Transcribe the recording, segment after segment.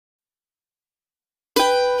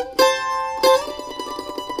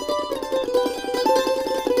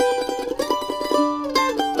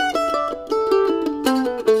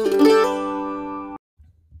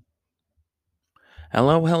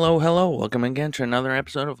Hello, hello, hello. Welcome again to another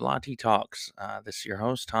episode of Lottie Talks. This is your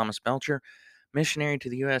host, Thomas Belcher, missionary to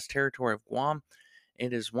the U.S. territory of Guam.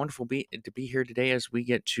 It is wonderful to be here today as we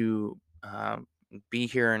get to be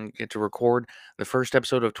here and get to record the first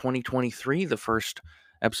episode of 2023, the first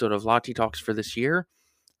episode of Lottie Talks for this year.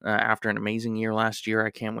 After an amazing year last year, I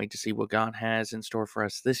can't wait to see what God has in store for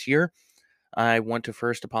us this year. I want to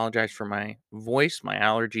first apologize for my voice. My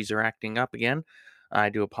allergies are acting up again. I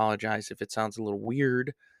do apologize if it sounds a little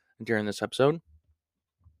weird during this episode.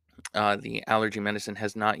 The allergy medicine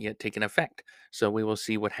has not yet taken effect. So we will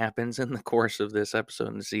see what happens in the course of this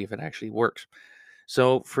episode and see if it actually works.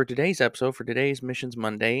 So for today's episode, for today's Missions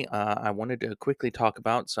Monday, I wanted to quickly talk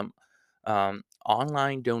about some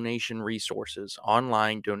online donation resources.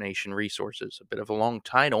 Online donation resources. A bit of a long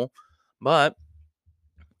title, but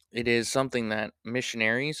it is something that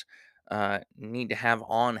missionaries need to have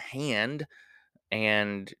on hand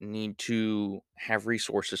and need to have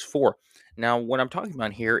resources for. Now, what I'm talking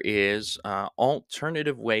about here is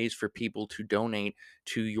alternative ways for people to donate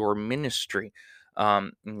to your ministry.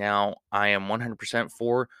 Now, I am 100%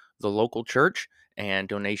 for the local church and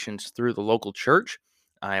donations through the local church.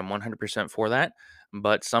 I am 100% for that.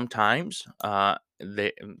 But sometimes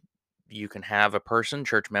you can have a person,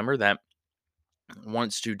 church member, that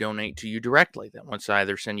wants to donate to you directly, that wants to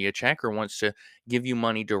either send you a check or wants to give you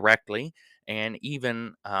money directly, and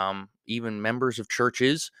even members of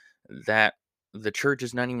churches that the church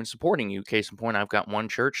is not even supporting you. Case in point, I've got one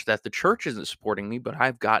church that the church isn't supporting me, but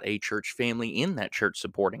I've got a church family in that church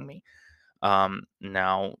supporting me.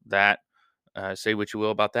 Now that say what you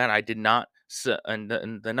will about that, I did not. And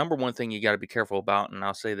the number one thing you got to be careful about, and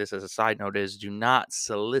I'll say this as a side note, is do not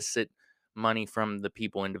solicit money from the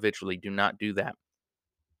people individually. Do not do that.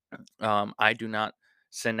 I do not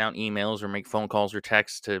send out emails or make phone calls or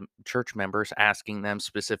texts to church members asking them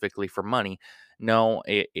specifically for money. No,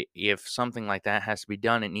 if something like that has to be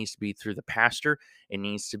done, it needs to be through the pastor, it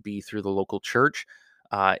needs to be through the local church,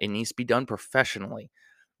 it needs to be done professionally.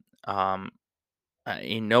 Um,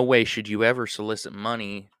 in no way should you ever solicit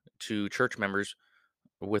money to church members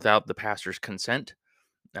without the pastor's consent.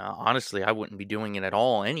 Honestly, I wouldn't be doing it at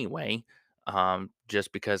all anyway,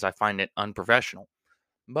 just because I find it unprofessional.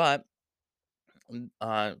 But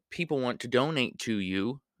people want to donate to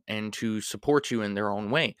you and to support you in their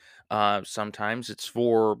own way. Sometimes it's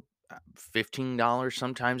for $15,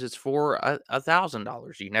 sometimes it's for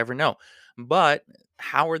 $1,000. You never know. But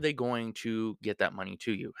how are they going to get that money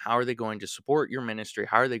to you? How are they going to support your ministry?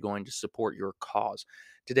 How are they going to support your cause?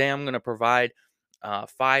 Today, I'm going to provide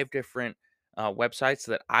five different websites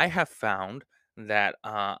that I have found that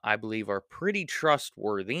I believe are pretty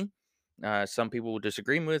trustworthy. Some people will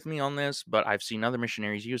disagree with me on this, but I've seen other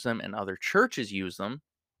missionaries use them and other churches use them,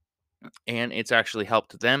 and it's actually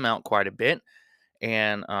helped them out quite a bit.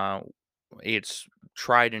 And it's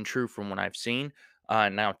tried and true from what I've seen.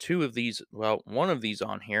 Now, one of these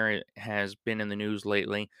on here has been in the news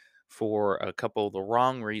lately for a couple of the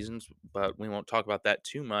wrong reasons, but we won't talk about that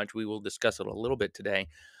too much. We will discuss it a little bit today.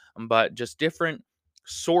 But just different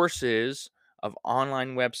sources of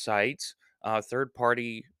online websites, third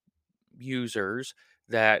party users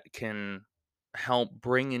that can help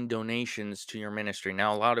bring in donations to your ministry.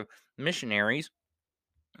 Now, a lot of missionaries,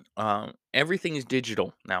 everything is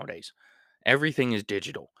digital nowadays. Everything is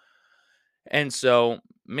digital. And so,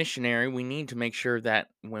 missionary, we need to make sure that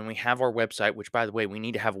when we have our website, which by the way, we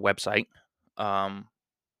need to have a website. Um,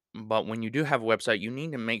 but when you do have a website, you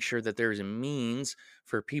need to make sure that there is a means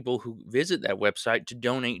for people who visit that website to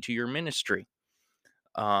donate to your ministry.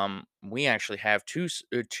 We actually have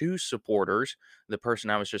two supporters. The person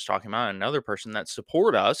I was just talking about, another person that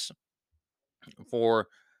support us for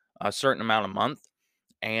a certain amount a month,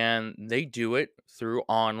 and they do it through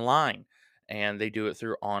online. And they do it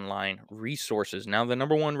through online resources. Now, the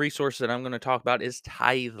number one resource that I'm going to talk about is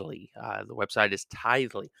Tithely. The website is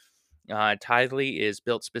Tithely. Tithely is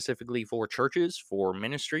built specifically for churches, for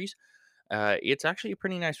ministries. It's actually a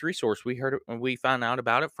pretty nice resource. We found out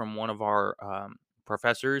about it from one of our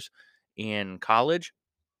professors in college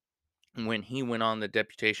when he went on the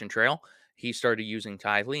deputation trail. He started using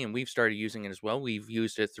Tithely, and we've started using it as well. We've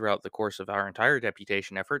used it throughout the course of our entire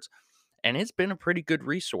deputation efforts, and it's been a pretty good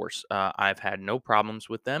resource. I've had no problems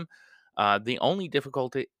with them. The only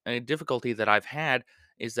difficulty that I've had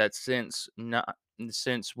is that since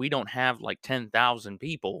we don't have like 10,000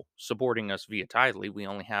 people supporting us via Tidely, we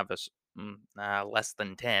only have less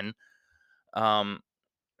than 10. Um,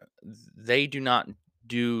 they do not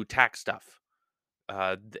do tax stuff.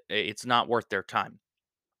 It's not worth their time.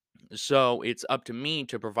 So it's up to me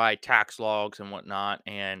to provide tax logs and whatnot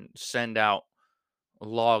and send out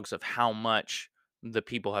logs of how much the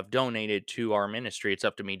people have donated to our ministry. It's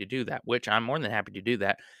up to me to do that, which I'm more than happy to do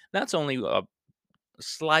that. That's only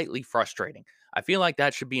slightly frustrating. I feel like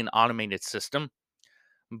that should be an automated system,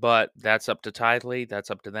 but that's up to Tidely.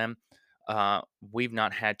 That's up to them. We've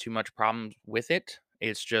not had too much problems with it.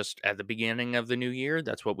 It's just at the beginning of the new year,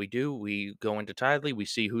 that's what we do. We go into Tidely, we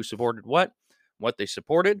see who supported what they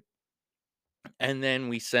supported, and then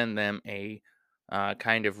we send them a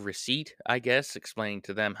kind of receipt, I guess, explaining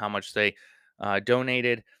to them how much they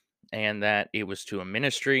donated and that it was to a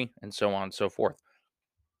ministry and so on and so forth.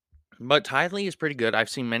 But Tidely is pretty good. I've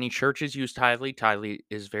seen many churches use Tidely. Tidely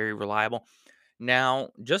is very reliable. Now,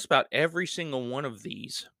 just about every single one of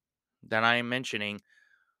these that I am mentioning,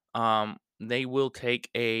 they will take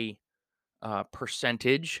a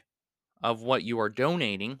percentage of what you are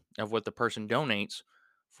donating, of what the person donates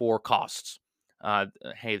for costs.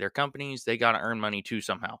 Hey, they're companies, they got to earn money too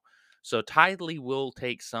somehow. So Tidely will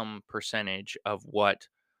take some percentage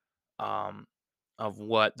um, of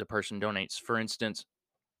what the person donates. For instance,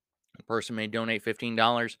 a person may donate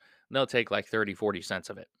 $15, they'll take like 30, 40 cents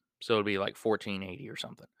of it. So it'll be like 14.80 or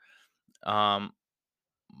something. Um,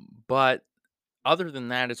 but other than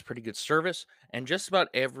that, it's pretty good service. And just about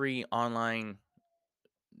every online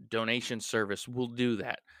donation service will do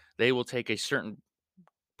that. They will take a certain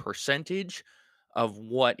percentage of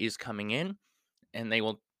what is coming in, and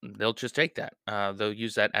they'll just take that. They'll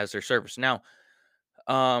use that as their service. Now,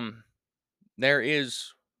 um, there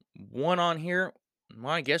is one on here,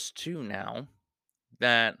 well, I guess two now,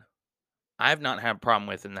 that I've not had a problem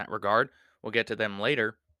with in that regard. We'll get to them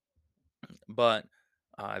later, but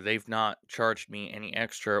they've not charged me any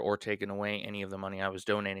extra or taken away any of the money I was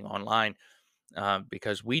donating online,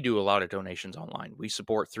 because we do a lot of donations online. We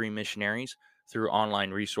support three missionaries through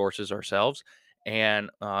online resources ourselves, and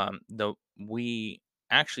the we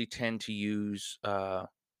actually tend to use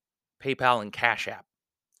PayPal and Cash App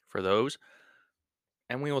for those,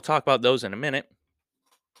 and we will talk about those in a minute.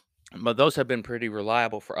 But those have been pretty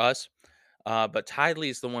reliable for us. But Tidely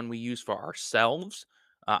is the one we use for ourselves.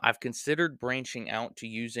 I've considered branching out to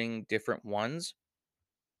using different ones,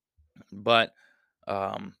 but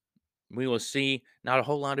um, we will see. Not a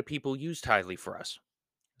whole lot of people use Tidely for us,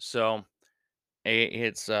 so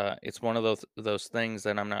it's one of those things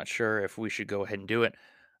that I'm not sure if we should go ahead and do it.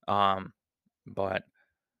 Um, but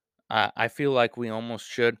I feel like we almost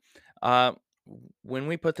should. When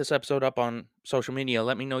we put this episode up on social media,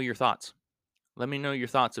 let me know your thoughts. Let me know your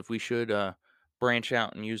thoughts if we should branch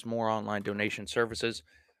out and use more online donation services.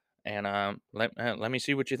 And let me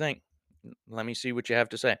see what you think. Let me see what you have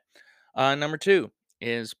to say. Number two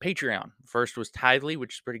is Patreon. First was Tidely,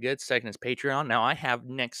 which is pretty good. Second is Patreon. Now I have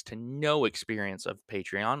next to no experience of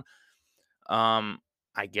Patreon. Um,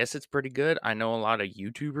 I guess it's pretty good. I know a lot of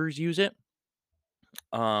YouTubers use it.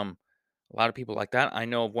 Um, a lot of people like that. I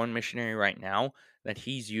know of one missionary right now that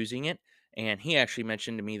he's using it, and he actually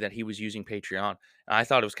mentioned to me that he was using Patreon. I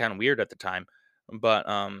thought it was kind of weird at the time, but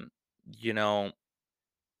you know,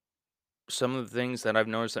 some of the things that I've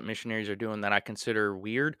noticed that missionaries are doing that I consider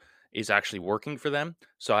weird is actually working for them.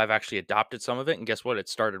 So I've actually adopted some of it, and guess what? It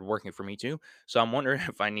started working for me too. So I'm wondering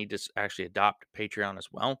if I need to actually adopt Patreon as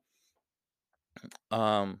well.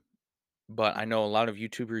 Um, but I know a lot of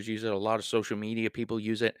YouTubers use it, a lot of social media people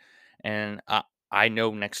use it, and I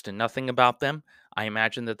know next to nothing about them. I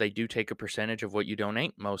imagine that they do take a percentage of what you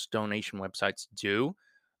donate. Most donation websites do,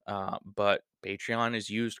 but Patreon is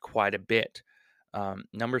used quite a bit.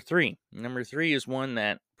 Number three is one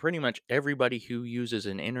that pretty much everybody who uses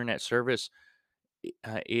an internet service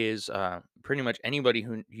is pretty much anybody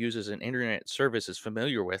who uses an internet service is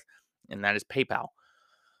familiar with, and that is PayPal.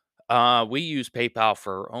 We use PayPal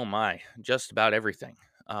for, oh my, just about everything.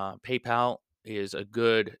 PayPal is a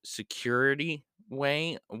good security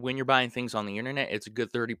way when you're buying things on the internet. It's a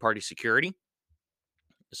good third-party security.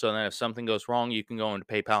 So that if something goes wrong, you can go into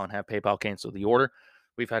PayPal and have PayPal cancel the order.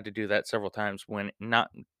 We've had to do that several times when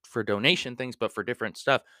not for donation things, but for different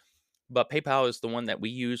stuff. But PayPal is the one that we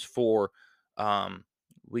use for. Um,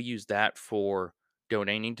 we use that for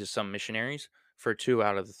donating to some missionaries. For two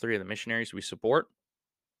out of the three of the missionaries we support,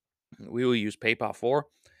 we will use PayPal for.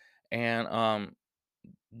 And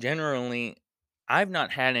generally, I've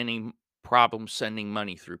not had any problem sending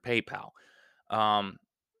money through PayPal. Um,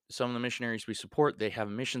 some of the missionaries we support, they have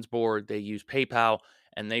a missions board, they use PayPal,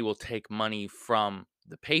 and they will take money from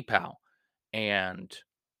the PayPal and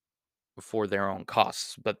for their own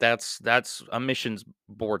costs. But that's a missions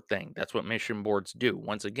board thing. That's what mission boards do.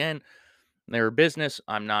 Once again, they're a business.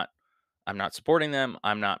 I'm not supporting them.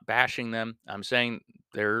 I'm not bashing them. I'm saying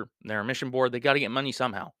they're a mission board. They got to get money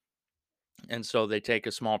somehow. And so they take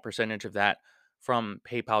a small percentage of that from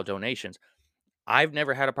PayPal donations. I've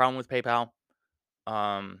never had a problem with PayPal.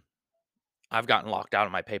 Um, I've gotten locked out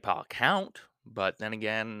of my PayPal account, but then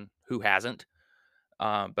again, who hasn't?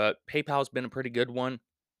 But PayPal's been a pretty good one.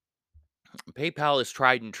 PayPal is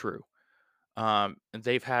tried and true.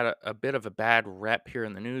 They've had a bit of a bad rep here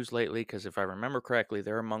in the news lately because if I remember correctly,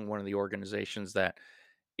 they're among one of the organizations that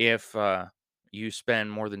if you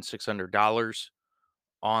spend more than $600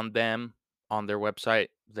 on them on their website,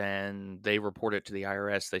 then they report it to the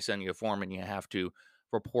IRS. They send you a form and you have to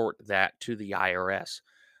report that to the IRS.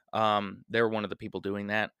 They're one of the people doing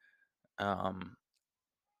that. Um,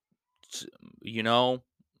 s- you know,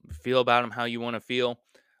 feel about them how you want to feel.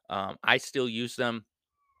 I still use them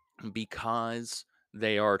because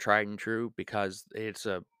they are tried and true because it's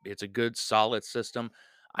a good solid system.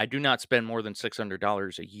 I do not spend more than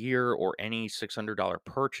 $600 a year or any $600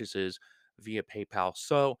 purchases via PayPal.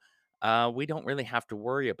 So, we don't really have to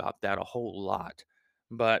worry about that a whole lot.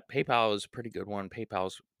 But PayPal is a pretty good one.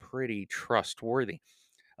 PayPal's pretty trustworthy.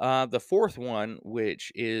 The fourth one,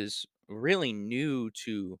 which is really new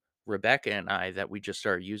to Rebecca and I that we just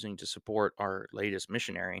started using to support our latest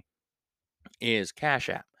missionary, is Cash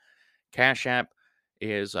App. Cash App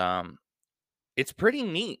is it's pretty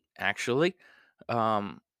neat actually.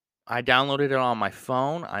 Um I downloaded it on my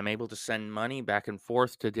phone. I'm able to send money back and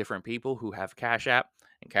forth to different people who have Cash App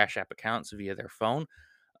and Cash App accounts via their phone.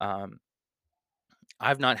 Um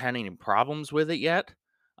I've not had any problems with it yet.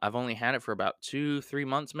 I've only had it for about 2, 3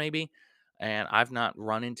 months maybe, and I've not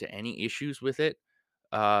run into any issues with it.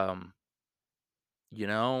 Um, you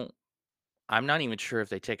know, I'm not even sure if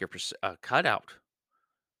they take a cutout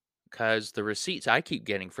because the receipts I keep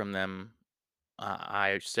getting from them,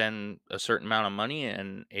 I send a certain amount of money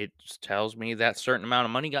and it tells me that certain amount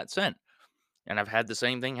of money got sent. And I've had the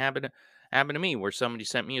same thing happen to me where somebody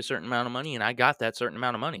sent me a certain amount of money and I got that certain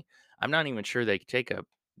amount of money. I'm not even sure they take a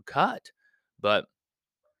cut, but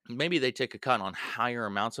maybe they take a cut on higher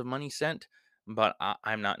amounts of money sent, but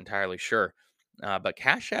I'm not entirely sure. But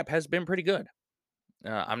Cash App has been pretty good.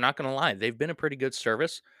 I'm not going to lie, they've been a pretty good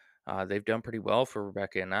service. They've done pretty well for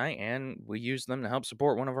Rebecca and I, and we use them to help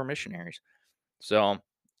support one of our missionaries. So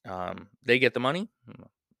they get the money,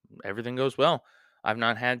 everything goes well. I've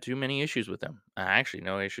not had too many issues with them. Actually,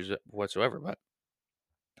 no issues whatsoever. But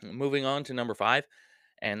moving on to number five,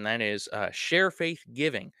 and that is Share Faith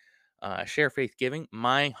Giving. Share Faith Giving.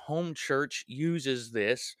 My home church uses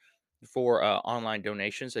this for online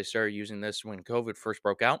donations. They started using this when COVID first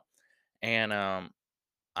broke out, and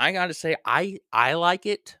I got to say, I like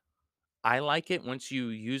it. I like it once you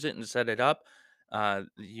use it and set it up.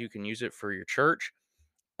 You can use it for your church.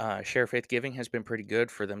 Share Faith Giving has been pretty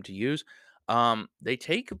good for them to use. They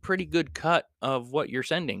take a pretty good cut of what you're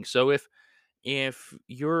sending. So if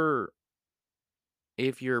you're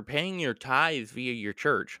if you're paying your tithe via your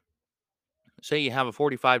church, say you have a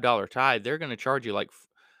 $45 tithe, they're going to charge you like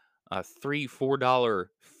a $3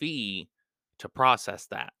 4 fee to process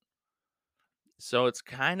that. So it's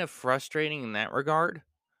kind of frustrating in that regard.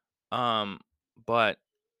 Um, but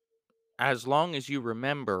as long as you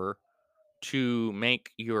remember to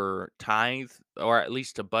make your tithe, or at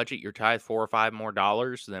least to budget your tithe 4 or 5 more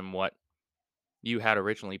dollars than what you had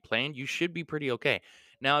originally planned, you should be pretty okay.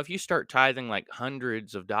 Now, if you start tithing like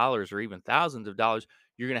hundreds of dollars or even thousands of dollars,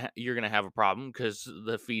 you're gonna have a problem because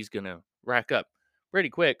the fee's gonna rack up pretty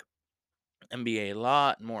quick and be a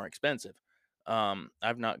lot more expensive.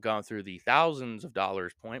 I've not gone through the thousands of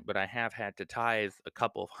dollars point, but I have had to tithe a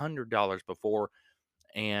couple of $100 before,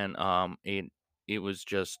 and it was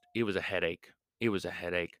a headache. It was a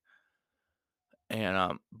headache.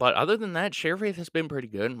 And but other than that, ShareFaith has been pretty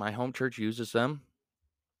good. My home church uses them.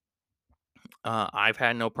 I've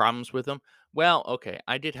had no problems with them. Well, okay,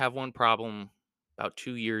 I did have one problem about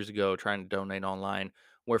 2 years ago trying to donate online,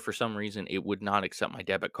 where for some reason it would not accept my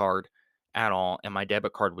debit card at all, and my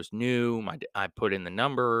debit card was new. I put in the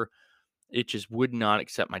number, it just would not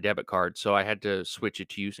accept my debit card, so I had to switch it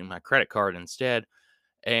to using my credit card instead,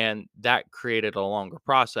 and that created a longer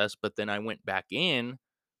process. But then I went back in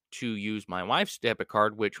to use my wife's debit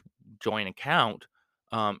card, which joint account,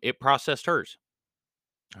 it processed hers.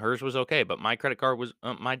 Hers was okay, but my debit card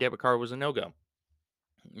was a no go.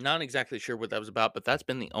 Not exactly sure what that was about, but that's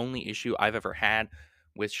been the only issue I've ever had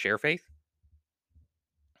with ShareFaith.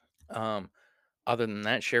 Um, Other than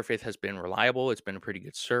that, ShareFaith has been reliable. It's been a pretty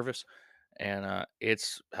good service, and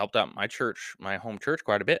it's helped out my church, my home church,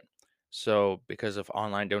 quite a bit. So because of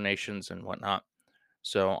online donations and whatnot,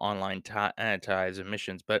 so online tithes and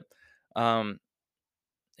missions, but um,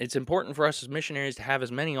 it's important for us as missionaries to have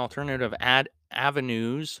as many alternative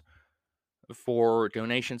avenues for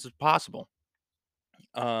donations as possible.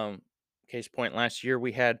 Um, Case point, last year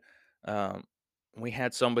we had um, We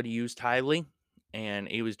had somebody use Tidely, and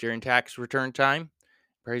it was during tax return time.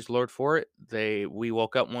 Praise the Lord for it. We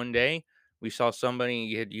woke up one day, we saw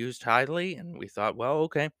somebody had used Tidely, and we thought, well,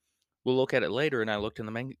 okay, we'll look at it later. And I looked in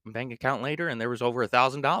the bank account later, and there was over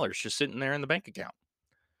 $1,000 just sitting there in the bank account.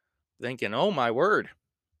 Thinking, oh my word,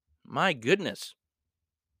 my goodness.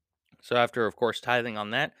 So after, of course, tithing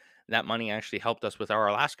on that, that money actually helped us with our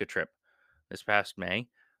Alaska trip this past May.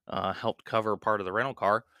 Helped cover part of the rental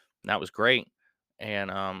car. And that was great.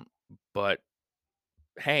 And but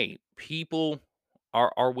hey, people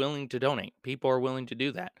are willing to donate. People are willing to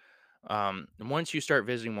do that. And once you start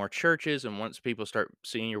visiting more churches, and once people start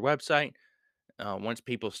seeing your website, once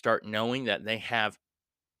people start knowing that they have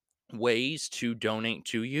ways to donate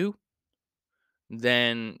to you,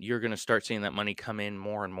 then you're going to start seeing that money come in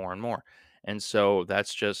more and more and more. And so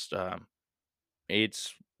that's just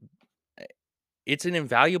it's it's an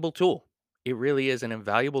invaluable tool. It really is an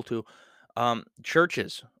invaluable tool.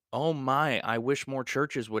 Churches, oh my, I wish more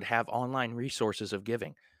churches would have online resources of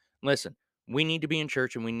giving. Listen, we need to be in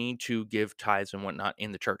church and we need to give tithes and whatnot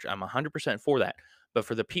in the church. I'm 100% for that. But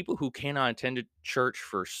for the people who cannot attend a church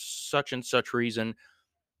for such and such reason,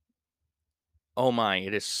 oh my,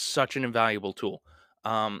 it is such an invaluable tool.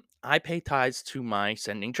 I pay tithes to my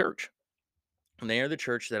sending church. And they are the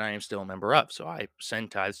church that I am still a member of. So I send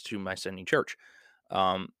tithes to my sending church.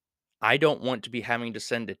 Um, I don't want to be having to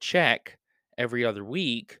send a check every other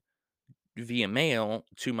week via mail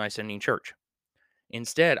to my sending church.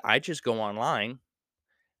 Instead, I just go online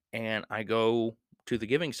and I go to the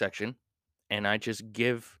giving section and I just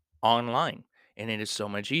give online. And it is so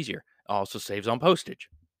much easier. It also saves on postage.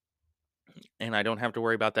 And I don't have to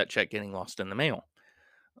worry about that check getting lost in the mail.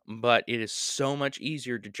 But it is so much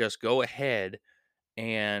easier to just go ahead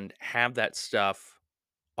and have that stuff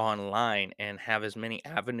online and have as many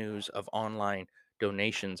avenues of online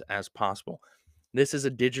donations as possible. This is a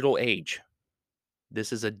digital age.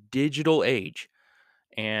 This is a digital age.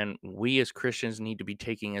 And we as Christians need to be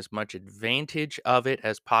taking as much advantage of it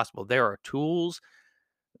as possible. There are tools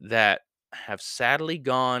that have sadly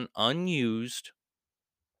gone unused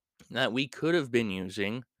that we could have been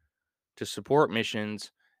using to support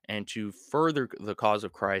missions and to further the cause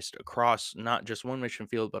of Christ across not just one mission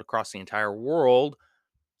field, but across the entire world.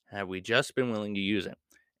 Have we just been willing to use it?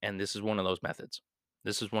 And this is one of those methods.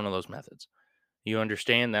 This is one of those methods. You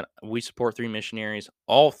understand that we support three missionaries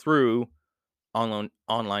all through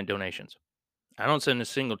online donations. I don't send a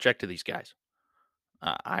single check to these guys.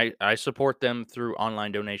 I support them through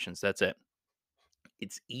online donations. That's it.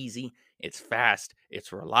 It's easy, it's fast,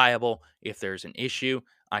 it's reliable. If there's an issue,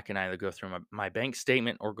 I can either go through my bank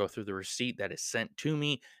statement or go through the receipt that is sent to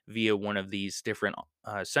me via one of these different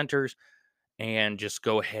centers and just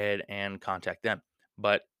go ahead and contact them.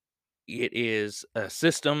 But it is a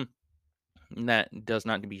system that does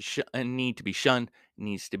not need to be shunned,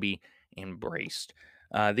 needs to be embraced.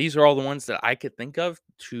 These are all the ones that I could think of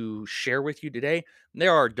to share with you today.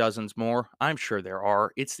 There are dozens more. I'm sure there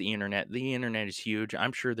are. It's the internet. The internet is huge.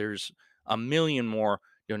 I'm sure there's a million more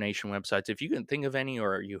donation websites. If you can think of any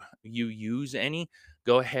or you use any,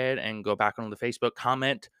 go ahead and go back on the Facebook,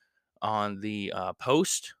 comment on the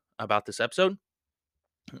post about this episode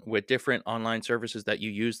with different online services that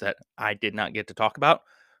you use that I did not get to talk about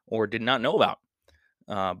or did not know about.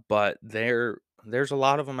 But there's a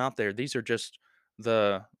lot of them out there. These are just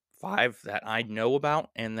the five that I know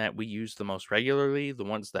about and that we use the most regularly, the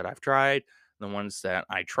ones that I've tried, the ones that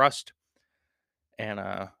I trust.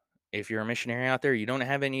 And if you're a missionary out there, you don't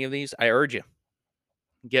have any of these, I urge you,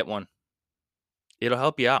 get one. It'll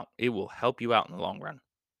help you out. It will help you out in the long run.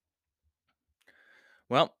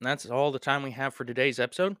 Well, that's all the time we have for today's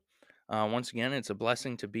episode. Once again, it's a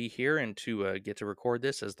blessing to be here and to get to record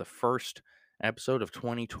this as the first episode of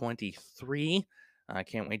 2023. I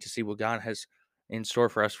can't wait to see what God has in store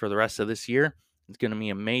for us for the rest of this year. It's going to be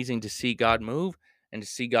amazing to see God move and to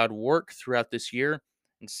see God work throughout this year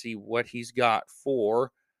and see what He's got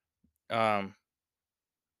um,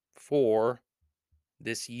 for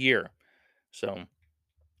this year. So,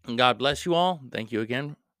 God bless you all. Thank you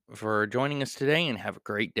again for joining us today and have a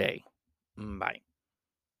great day. Bye.